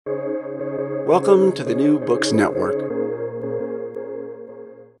Welcome to the New Books Network.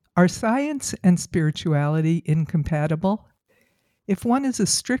 Are science and spirituality incompatible? If one is a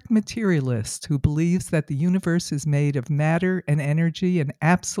strict materialist who believes that the universe is made of matter and energy and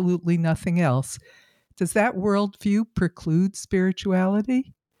absolutely nothing else, does that worldview preclude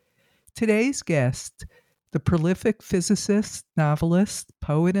spirituality? Today's guest, the prolific physicist, novelist,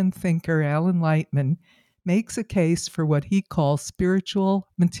 poet, and thinker Alan Lightman, makes a case for what he calls spiritual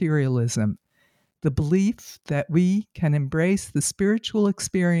materialism, the belief that we can embrace the spiritual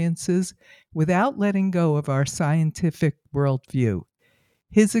experiences without letting go of our scientific worldview.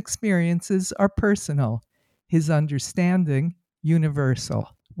 His experiences are personal, his understanding universal.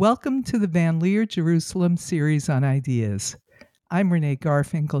 Welcome to the Van Leer Jerusalem series on ideas. I'm Renee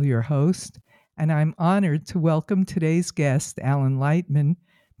Garfinkel, your host, and I'm honored to welcome today's guest, Alan Lightman,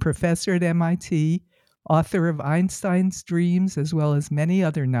 professor at MIT, author of Einstein's Dreams, as well as many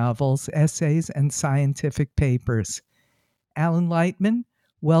other novels, essays, and scientific papers. Alan Lightman,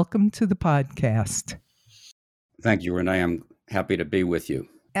 welcome to the podcast. Thank you, Renee. I'm happy to be with you.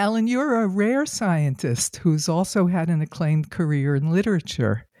 Alan, you're a rare scientist who's also had an acclaimed career in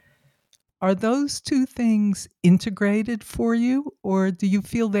literature. Are those two things integrated for you, or do you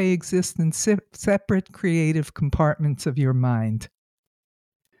feel they exist in separate creative compartments of your mind?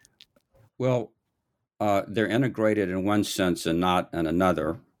 Well, they're integrated in one sense and not in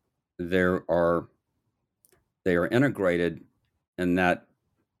another. They are integrated in that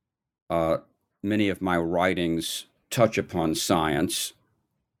many of my writings touch upon science.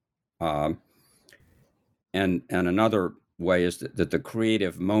 And another way is that the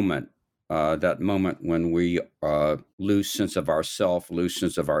creative moment, that moment when we lose sense of ourself, lose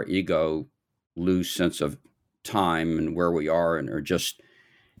sense of our ego, lose sense of time and where we are, and are just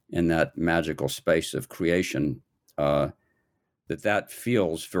in that magical space of creation, that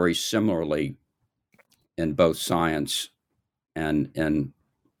feels very similarly in both science and in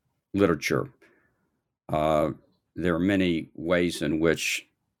literature. There are many ways in which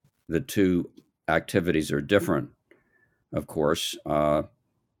the two activities are different, of course.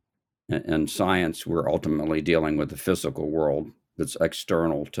 In science, we're ultimately dealing with the physical world that's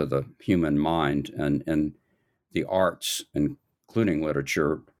external to the human mind, and in the arts, including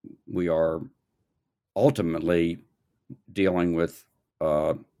literature, we are ultimately dealing with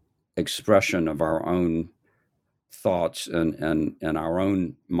expression of our own thoughts and our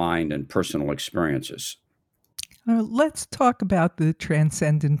own mind and personal experiences. Let's talk about the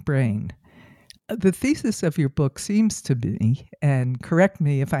transcendent brain. The thesis of your book seems to be, and correct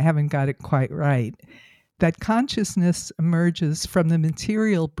me if I haven't got it quite right, that consciousness emerges from the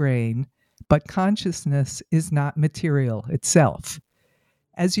material brain, but consciousness is not material itself.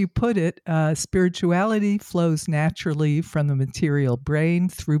 As you put it, spirituality flows naturally from the material brain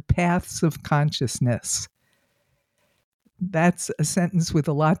through paths of consciousness. That's a sentence with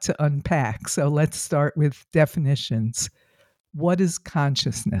a lot to unpack, so let's start with definitions. What is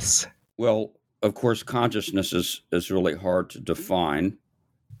consciousness? Well, of course, consciousness is really hard to define,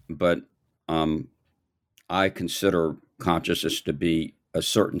 but I consider consciousness to be a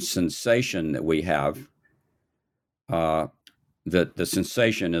certain sensation that we have. That the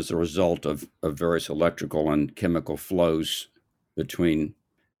sensation is a result of various electrical and chemical flows between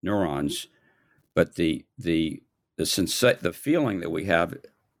neurons, but the feeling that we have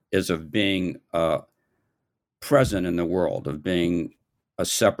is of being present in the world, of being a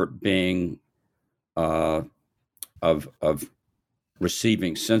separate being, of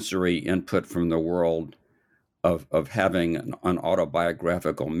receiving sensory input from the world, of having an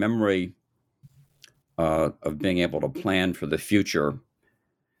autobiographical memory, of being able to plan for the future.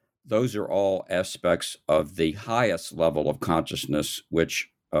 Those are all aspects of the highest level of consciousness,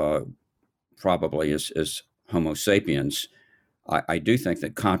 which probably is Homo sapiens. I do think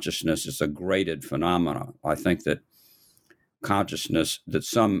that consciousness is a graded phenomena. I think that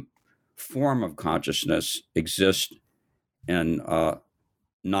some form of consciousness exists in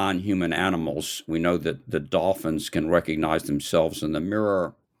non-human animals. We know that the dolphins can recognize themselves in the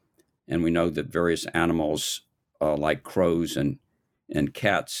mirror, and we know that various animals like crows and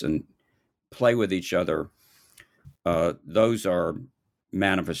cats and play with each other. Those are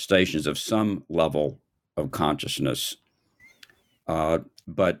manifestations of some level of consciousness.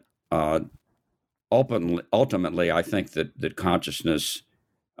 But ultimately, I think that consciousness,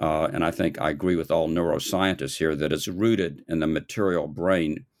 and I think I agree with all neuroscientists here, that it's rooted in the material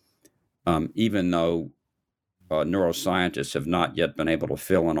brain, even though neuroscientists have not yet been able to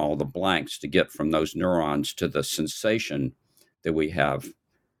fill in all the blanks to get from those neurons to the sensation that we have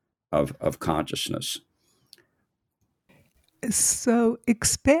of consciousness. So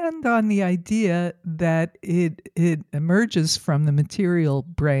expand on the idea that it emerges from the material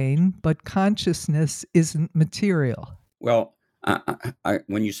brain, but consciousness isn't material. Well,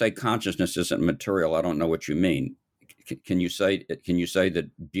 when you say consciousness isn't material, I don't know what you mean. Can you say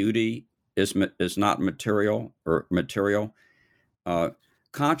that beauty is not material or material? Uh,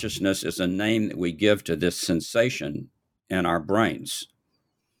 Consciousness is a name that we give to this sensation in our brains,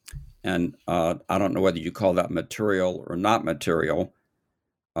 and I don't know whether you call that material or not material.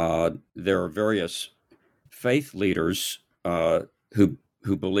 There are various faith leaders who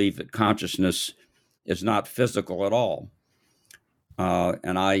believe that consciousness is not physical at all.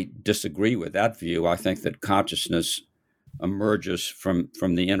 And I disagree with that view. I think that consciousness emerges from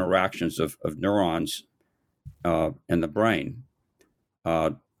the interactions of neurons in the brain.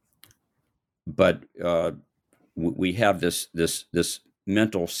 But we have this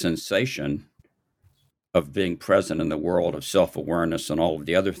mental sensation of being present in the world, of self-awareness and all of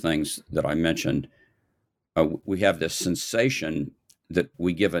the other things that I mentioned. We have this sensation that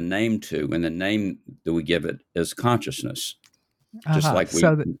we give a name to, and the name that we give it is consciousness. Just like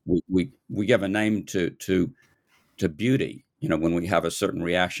we give a name to beauty. You know, when we have a certain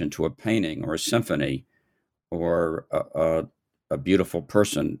reaction to a painting or a symphony or a beautiful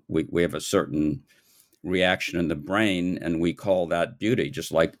person, we have a certain reaction in the brain, and we call that beauty.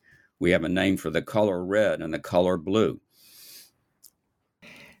 Just like we have a name for the color red and the color blue.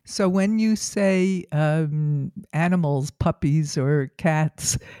 So when you say animals, puppies or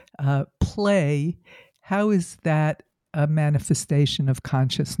cats play, how is that a manifestation of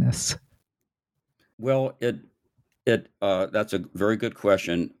consciousness? Well, that's a very good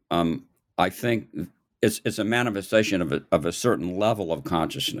question. I think it's a manifestation of a certain level of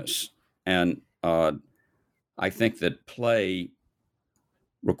consciousness, and I think that play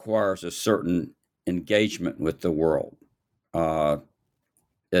requires a certain engagement with the world. I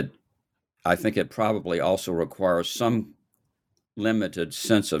think it probably also requires some limited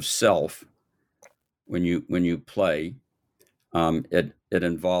sense of self when you play. It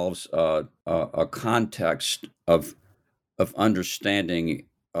involves a context of understanding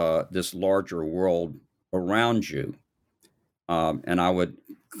this larger world around you, and I would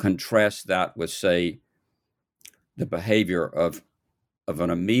contrast that with, say, the behavior of an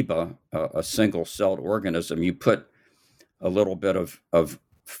amoeba, a single-celled organism. You put a little bit of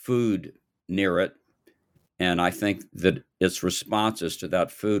food near it, and I think that its responses to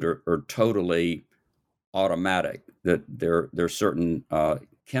that food are totally automatic. That there are certain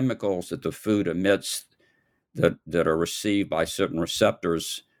chemicals that the food emits that are received by certain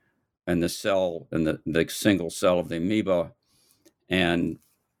receptors in the cell, in the single cell of the amoeba, and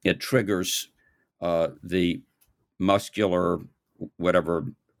it triggers the muscular whatever.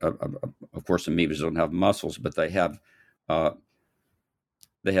 Of course, amoebas don't have muscles, but they have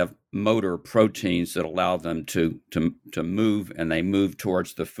motor proteins that allow them to move, and they move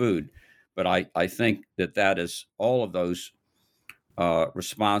towards the food. But I think that is all of those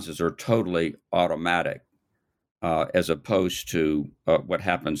responses are totally automatic, as opposed to what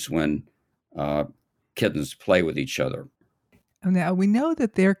happens when kittens play with each other. Now, we know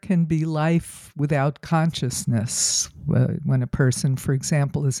that there can be life without consciousness when a person, for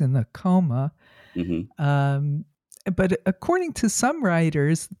example, is in a coma. Mm-hmm. But according to some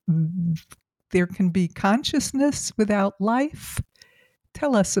writers, there can be consciousness without life.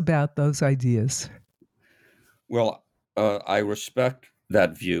 Tell us about those ideas. Well, I respect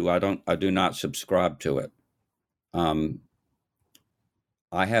that view. I do not subscribe to it. I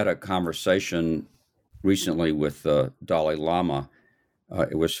had a conversation recently with the Dalai Lama.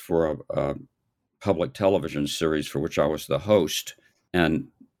 It was for a public television series for which I was the host. And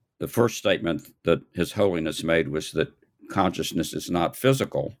the first statement that His Holiness made was that consciousness is not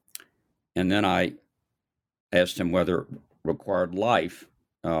physical. And then I asked him whether it required life.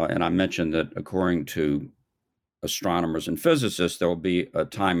 And I mentioned that according to astronomers and physicists, there will be a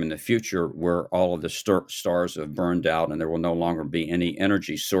time in the future where all of the stars have burned out and there will no longer be any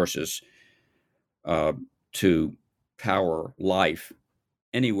energy sources to power life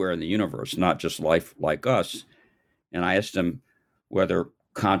anywhere in the universe, not just life like us. And I asked him whether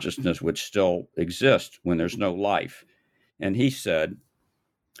consciousness would still exist when there's no life. And he said,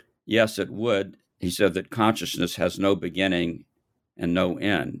 yes, it would. He said that consciousness has no beginning and no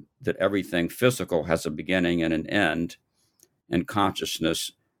end, that everything physical has a beginning and an end, and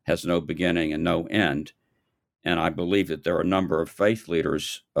consciousness has no beginning and no end. And I believe that there are a number of faith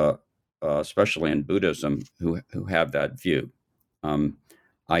leaders, especially in Buddhism, who have that view.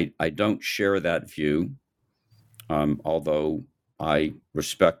 I don't share that view, although I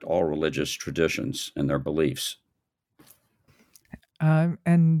respect all religious traditions and their beliefs.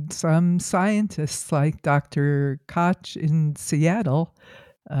 And some scientists, like Dr. Koch in Seattle,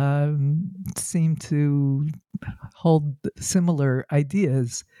 seem to hold similar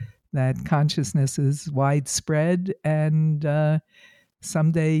ideas that consciousness is widespread and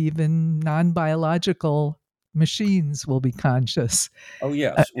someday even non-biological machines will be conscious. Oh,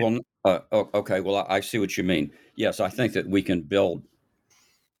 yes. Well, okay. Well, I see what you mean. Yes, I think that we can build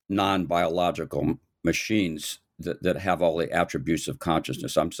non-biological machines that have all the attributes of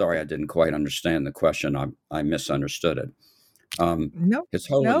consciousness. I'm sorry, I didn't quite understand the question. I misunderstood it. No, His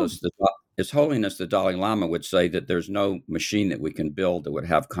no. Holiness, His Holiness, the Dalai Lama would say that there's no machine that we can build that would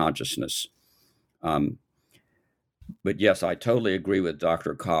have consciousness. But yes, I totally agree with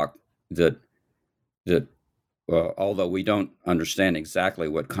Dr. Koch that although we don't understand exactly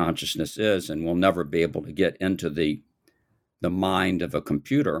what consciousness is, and we'll never be able to get into the mind of a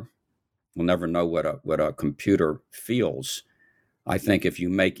computer, we'll never know what a computer feels. I think if you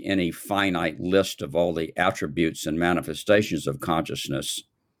make any finite list of all the attributes and manifestations of consciousness,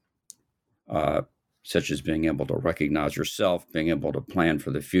 such as being able to recognize yourself, being able to plan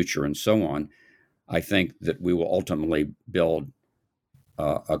for the future, and so on, I think that we will ultimately build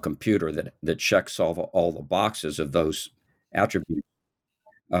a computer that checks all the boxes of those attributes.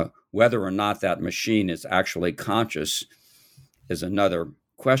 Whether or not that machine is actually conscious is another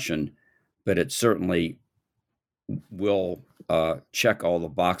question, but it certainly will check all the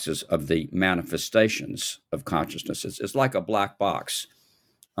boxes of the manifestations of consciousness. It's like a black box.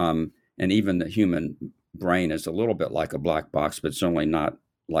 And even the human brain is a little bit like a black box, but certainly not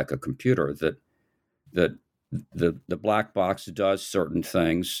like a computer. That the black box does certain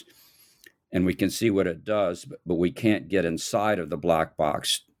things, and we can see what it does, but we can't get inside of the black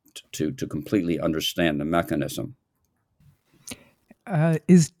box to completely understand the mechanism.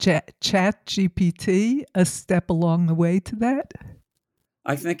 Is Chat GPT a step along the way to that?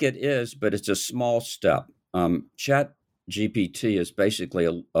 I think it is, but it's a small step. Chat GPT is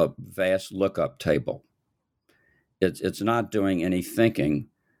basically a vast lookup table. It's not doing any thinking.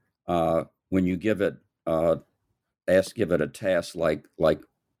 When you give it give it a task like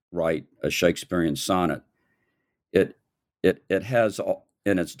write a Shakespearean sonnet, it has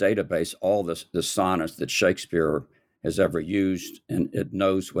in its database all the sonnets that Shakespeare has ever used, and it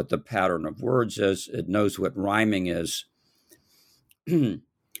knows what the pattern of words is. It knows what rhyming is.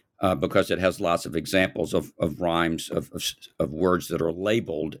 Because it has lots of examples of rhymes, of words that are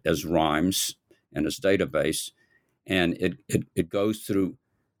labeled as rhymes in its database. And it goes through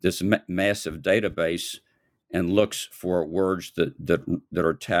this massive database and looks for words that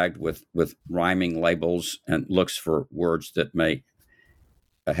are tagged with rhyming labels, and looks for words that may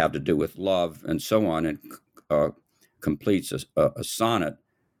have to do with love and so on, and completes a sonnet.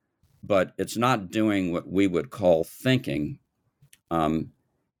 But it's not doing what we would call thinking.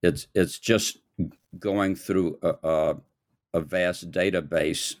 It's just going through a vast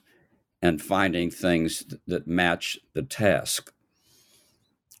database and finding things that match the task.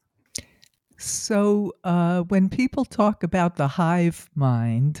 So when people talk about the hive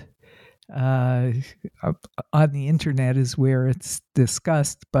mind, on the internet is where it's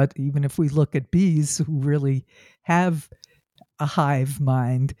discussed, but even if we look at bees who really have a hive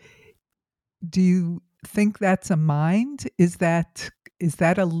mind, do you think that's a mind? Is that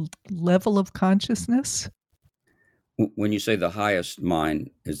a level of consciousness? When you say the highest mind,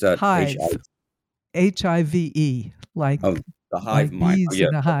 is that Hive, Hive, like Oh, the hive like mind. Oh, bees yes,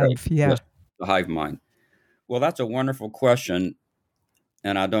 in a okay. hive. Yeah. Yes, the hive mind. Well, that's a wonderful question,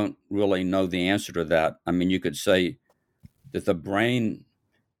 and I don't really know the answer to that. I mean, you could say that the brain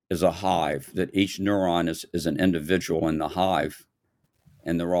is a hive, that each neuron is an individual in the hive,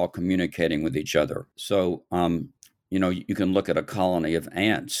 and they're all communicating with each other. So, you can look at a colony of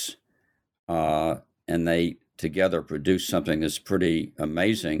ants, and they together produce something that's pretty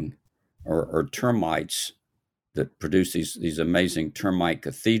amazing, or termites that produce these amazing termite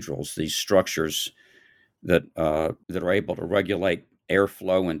cathedrals, these structures that are able to regulate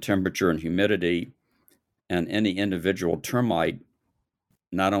airflow and temperature and humidity. And any individual termite,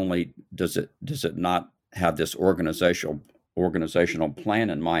 not only does it not have this organizational plan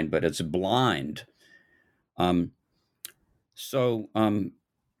in mind, but it's blind. So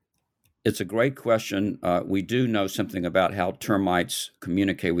it's a great question. We do know something about how termites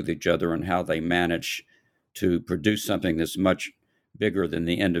communicate with each other and how they manage to produce something that's much bigger than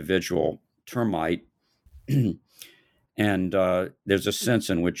the individual termite. And there's a sense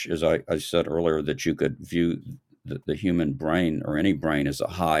in which, as I said earlier, that you could view the human brain, or any brain, as a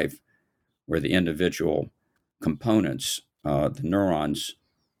hive where the individual components, the neurons,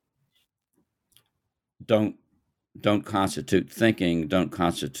 don't don't constitute thinking, don't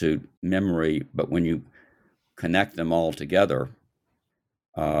constitute memory, but when you connect them all together,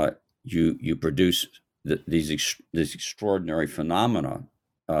 you produce these extraordinary phenomena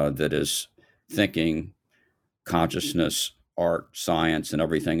that is thinking, consciousness, art, science, and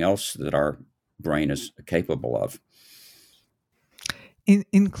everything else that our brain is capable of.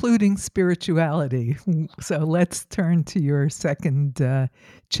 Including spirituality. So let's turn to your second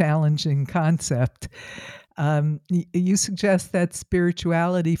challenging concept. You suggest that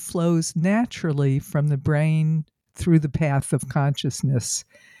spirituality flows naturally from the brain through the path of consciousness.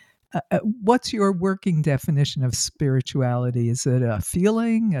 What's your working definition of spirituality? Is it a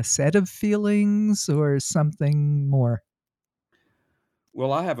feeling, a set of feelings, or something more?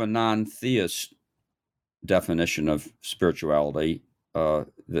 Well, I have a non-theist definition of spirituality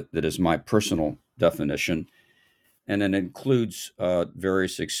that is my personal definition, and it includes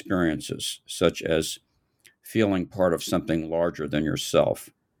various experiences, such as feeling part of something larger than yourself,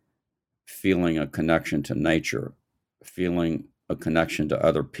 feeling a connection to nature, feeling a connection to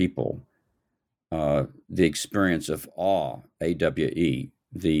other people, the experience of awe, AWE,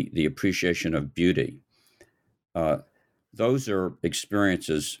 the appreciation of beauty. Those are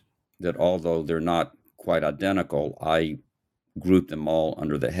experiences that, although they're not quite identical, I group them all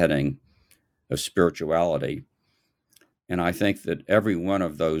under the heading of spirituality. And I think that every one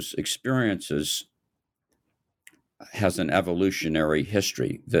of those experiences has an evolutionary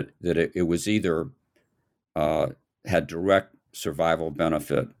history, that it was either had direct survival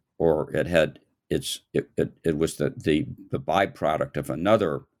benefit, or it was the byproduct of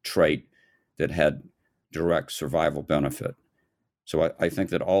another trait that had direct survival benefit. So I think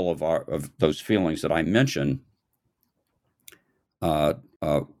that all of those feelings that I mentioned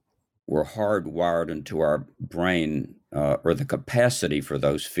were hardwired into our brain, or the capacity for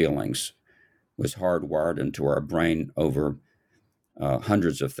those feelings was hardwired into our brain over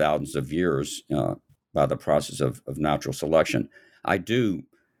hundreds of thousands of years by the process of natural selection. I do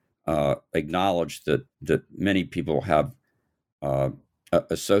acknowledge that many people have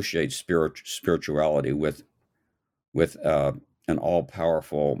associate spirituality with an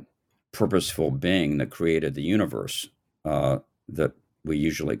all-powerful, purposeful being that created the universe, that we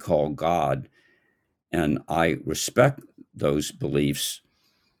usually call God. And I respect those beliefs.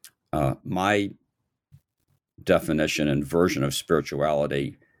 My definition and version of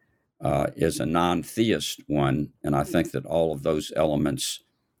spirituality is a non-theist one, and I think that all of those elements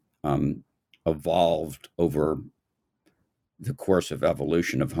evolved over the course of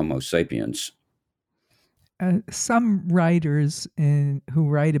evolution of Homo sapiens. Some writers who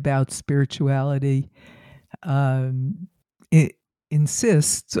write about spirituality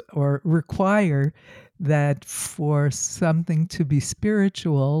insist or require that for something to be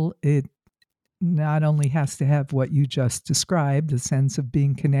spiritual, it not only has to have what you just described, a sense of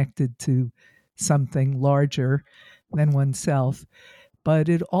being connected to something larger than oneself, but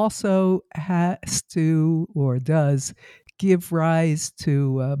it also has to, or does, give rise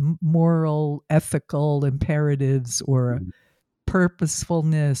to moral, ethical imperatives, or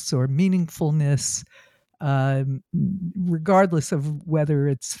purposefulness or meaningfulness, regardless of whether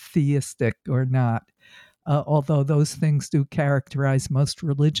it's theistic or not, although those things do characterize most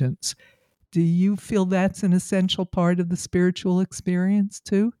religions. Do you feel that's an essential part of the spiritual experience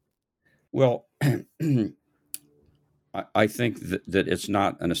too? Well, I think that it's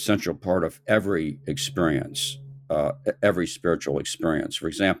not an essential part of every experience, every spiritual experience. For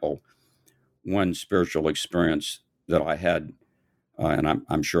example, one spiritual experience that I had, and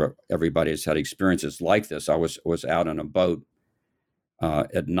I'm sure everybody has had experiences like this. I was out on a boat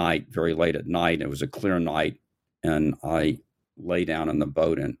at night, very late at night. It was a clear night, and I lay down in the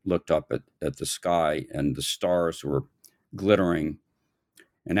boat and looked up at the sky, and the stars were glittering.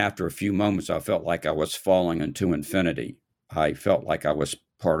 And after a few moments, I felt like I was falling into infinity. I felt like I was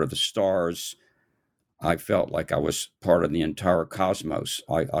part of the stars. I felt like I was part of the entire cosmos.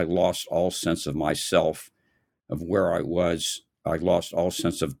 I lost all sense of myself, of where I was. I lost all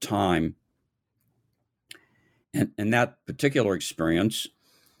sense of time. And in that particular experience,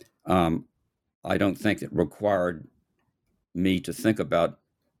 I don't think it required me to think about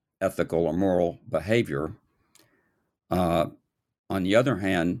ethical or moral behavior. On the other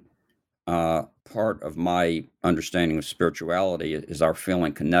hand, part of my understanding of spirituality is our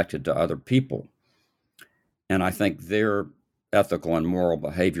feeling connected to other people. And I think their ethical and moral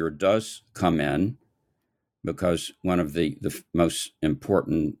behavior does come in, because one of the most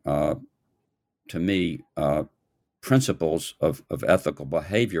important, to me, principles of ethical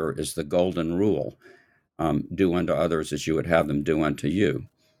behavior is the golden rule: do unto others as you would have them do unto you.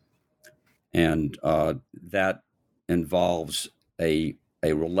 And that involves a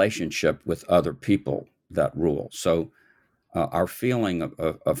relationship with other people that rule. So our feeling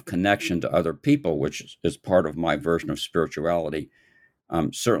of connection to other people, which is part of my version of spirituality,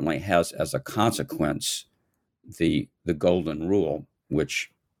 certainly has as a consequence the golden rule,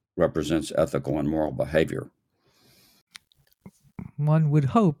 which represents ethical and moral behavior. One would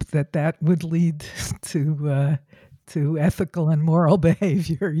hope that that would lead to ethical and moral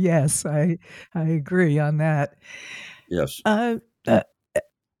behavior. Yes, I agree on that. Yes.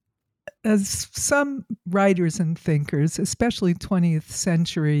 As some writers and thinkers, especially 20th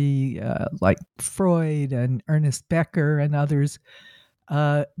century, like Freud and Ernest Becker and others,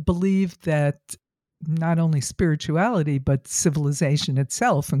 believe that not only spirituality, but civilization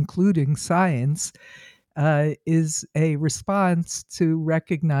itself, including science, is a response to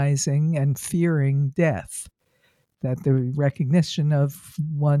recognizing and fearing death. That the recognition of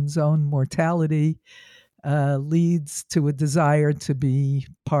one's own mortality leads to a desire to be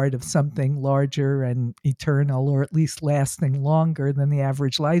part of something larger and eternal, or at least lasting longer than the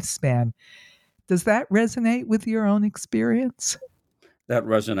average lifespan. Does that resonate with your own experience? That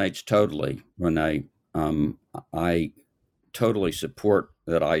resonates totally, Renee. I totally support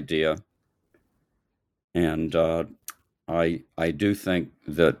that idea, and I do think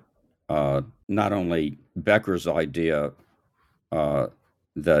that not only Becker's idea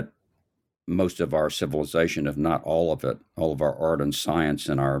that most of our civilization, if not all of it, all of our art and science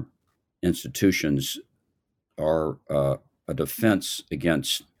and our institutions are a defense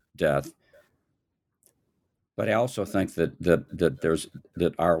against death. But I also think that there's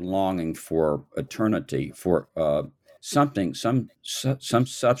that our longing for eternity, for something, some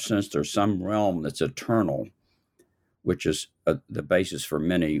substance or some realm that's eternal, which is the basis for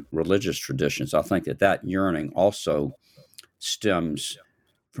many religious traditions. I think that yearning also stems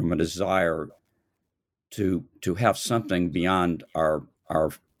from a desire to have something beyond our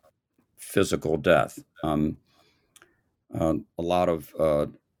physical death. A lot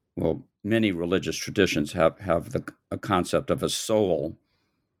of many religious traditions have a concept of a soul,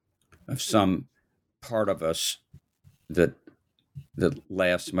 of some part of us that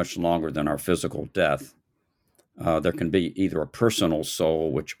lasts much longer than our physical death. There can be either a personal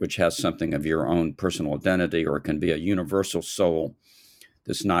soul, which has something of your own personal identity, or it can be a universal soul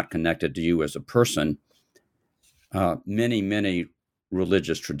that's not connected to you as a person. Many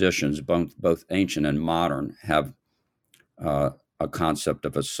religious traditions, both ancient and modern, have a concept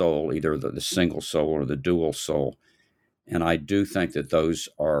of a soul, either the single soul or the dual soul. And I do think that those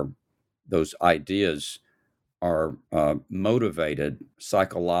ideas are motivated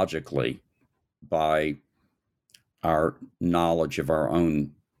psychologically by our knowledge of our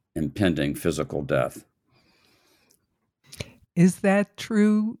own impending physical death. Is that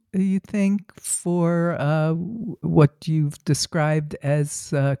true, you think, for what you've described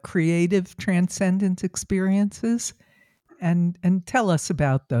as creative transcendent experiences? And tell us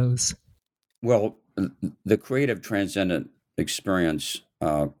about those. Well, the creative transcendent experience,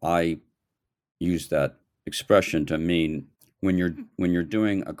 I use that expression to mean when you're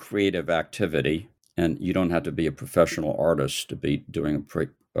doing a creative activity, and you don't have to be a professional artist to be doing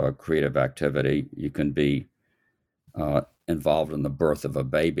a creative activity. You can be involved in the birth of a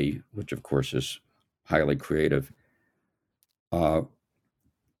baby, which of course is highly creative.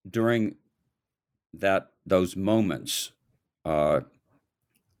 During those moments, I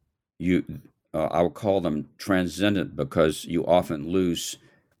would call them transcendent because you often lose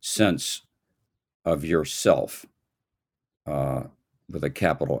sense of yourself with a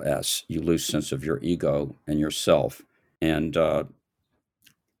capital S. You lose sense of your ego and yourself, and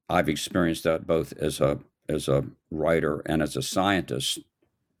I've experienced that both as a writer and as a scientist.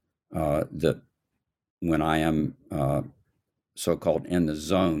 That when I am so-called in the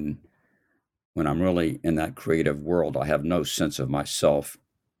zone, when I'm really in that creative world, I have no sense of myself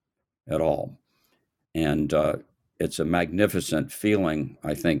at all. And it's a magnificent feeling.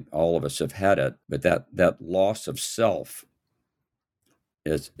 I think all of us have had it, but that loss of self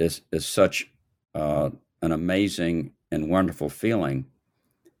is such an amazing and wonderful feeling.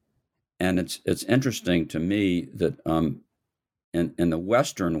 And it's interesting to me that in the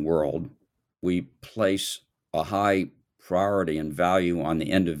Western world, we place a high priority and value on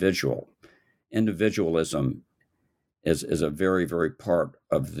the individual. Individualism is a very, very part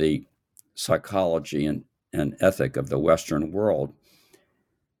of the psychology and ethic of the Western world.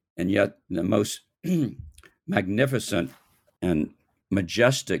 And yet the most magnificent and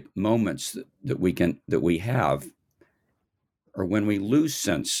majestic moments that we have are when we lose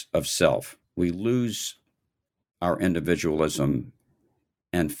sense of self. We lose our individualism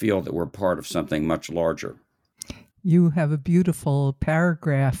and feel that we're part of something much larger. You have a beautiful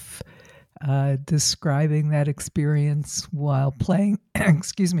paragraph describing that experience while playing,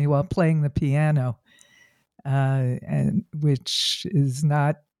 while playing the piano, and which is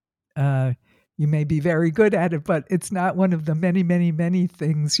not. You may be very good at it, but it's not one of the many, many, many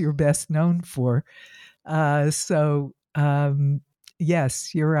things you're best known for.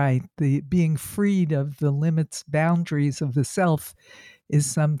 Yes, you're right. The being freed of the limits, boundaries of the self is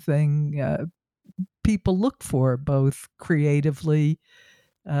something people look for, both creatively,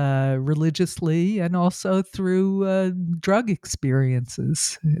 religiously, and also through drug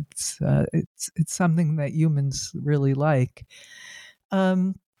experiences. It's something that humans really like.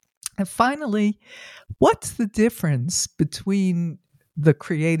 And finally, what's the difference between the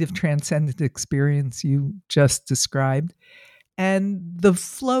creative transcendent experience you just described and the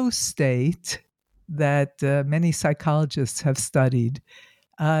flow state that many psychologists have studied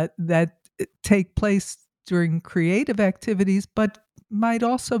that take place during creative activities, but might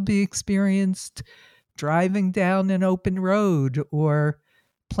also be experienced driving down an open road or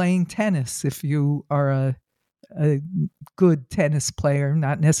playing tennis if you are a good tennis player,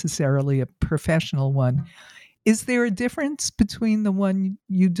 not necessarily a professional one. Is there a difference between the one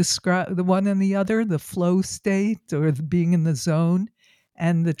you describe, the one and the other, the flow state or the being in the zone,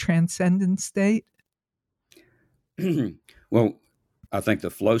 and the transcendent state? Well, I think the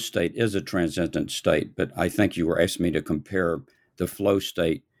flow state is a transcendent state, but I think you were asking me to compare the flow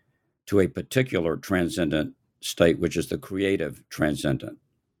state to a particular transcendent state, which is the creative transcendent.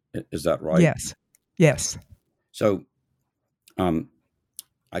 Is that right? Yes. Yes. So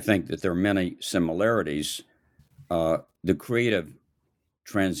I think that there are many similarities. The creative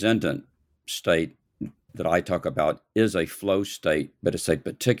transcendent state that I talk about is a flow state, but it's a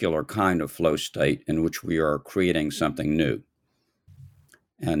particular kind of flow state in which we are creating something new.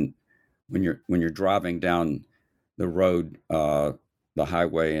 And when you're driving down the road, the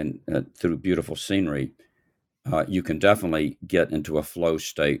highway, and through beautiful scenery, you can definitely get into a flow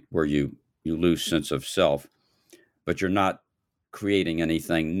state where you lose sense of self, but you're not creating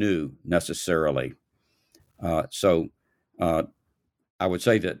anything new necessarily. So I would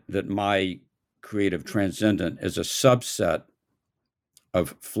say that my creative transcendent is a subset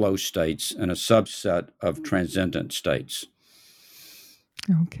of flow states and a subset of transcendent states.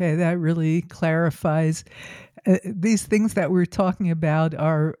 Okay, that really clarifies. These things that we're talking about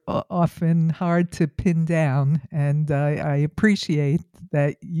are often hard to pin down, and I appreciate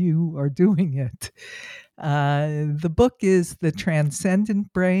that you are doing it. The book is The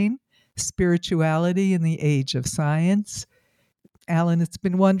Transcendent Brain, Spirituality in the Age of Science. Alan, it's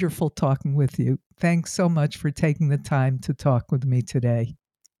been wonderful talking with you. Thanks so much for taking the time to talk with me today.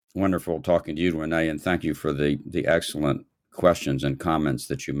 Wonderful talking to you, Renee, and thank you for the excellent questions and comments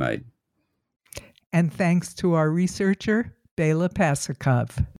that you made. And thanks to our researcher, Bela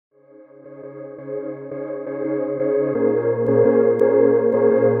Pasikov.